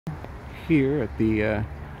here at the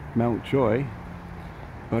Mount Joy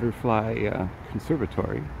Butterfly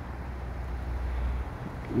Conservatory.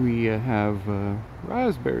 We have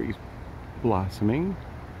raspberries blossoming,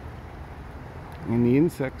 and the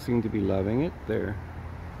insects seem to be loving it. They're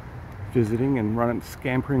visiting and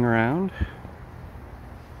scampering around.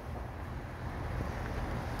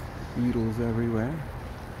 Beetles everywhere.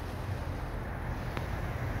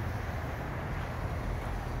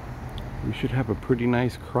 We should have a pretty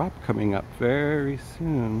nice crop coming up very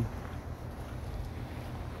soon.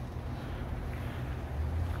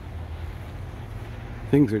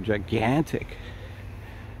 Things are gigantic.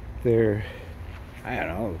 They're, I don't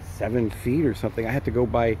know, 7 feet or something. I had to go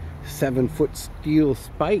buy 7-foot steel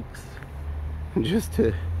spikes just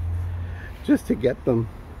to get them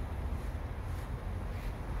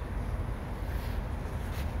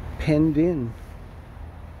penned in.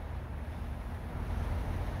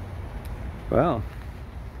 Well,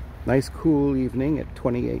 nice cool evening at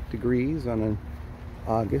 28 degrees on an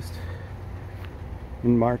August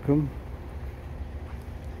in Markham.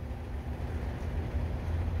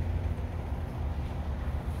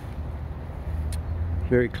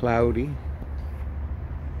 Very cloudy.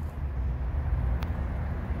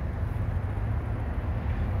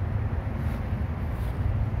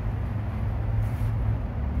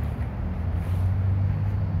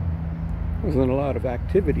 Wasn't a lot of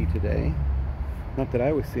activity today. Not that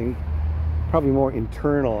I was seeing. Probably more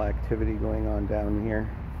internal activity going on down here.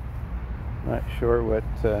 Not sure what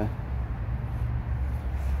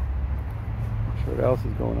else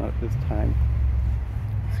is going on at this time.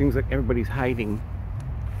 Seems like everybody's hiding.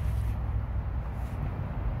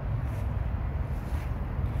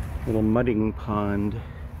 Little mudding pond.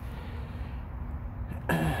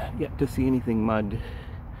 Yet to see anything mud.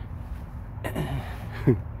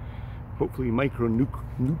 Hopefully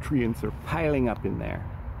micronutrients are piling up in there.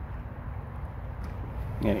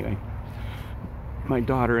 Anyway, my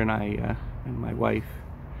daughter and I and my wife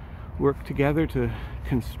worked together to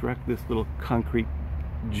construct this little concrete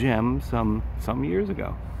gem some years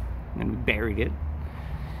ago, and we buried it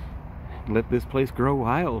and let this place grow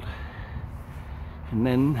wild. And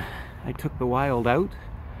then I took the wild out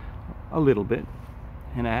a little bit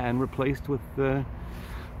and replaced with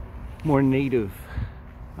more native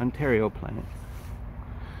Ontario plants.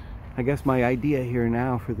 I guess my idea here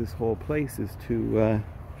now for this whole place is to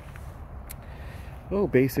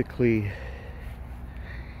basically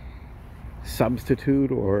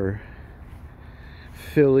substitute or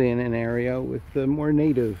fill in an area with the more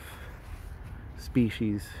native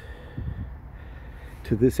species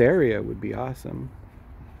to this area. Would be awesome.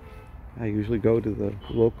 I usually go to the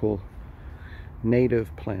local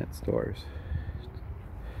native plant stores,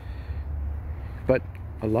 but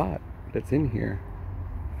a lot that's in here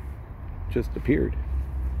just appeared.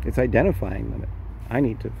 It's identifying them. I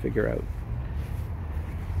need to figure out.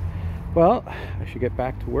 Well, I should get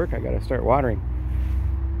back to work. I gotta start watering.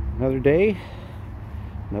 Another day,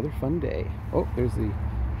 another fun day. Oh, there's the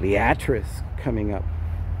liatris coming up.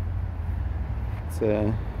 It's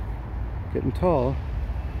getting tall,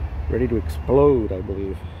 ready to explode, I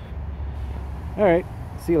believe. All right,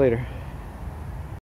 see you later.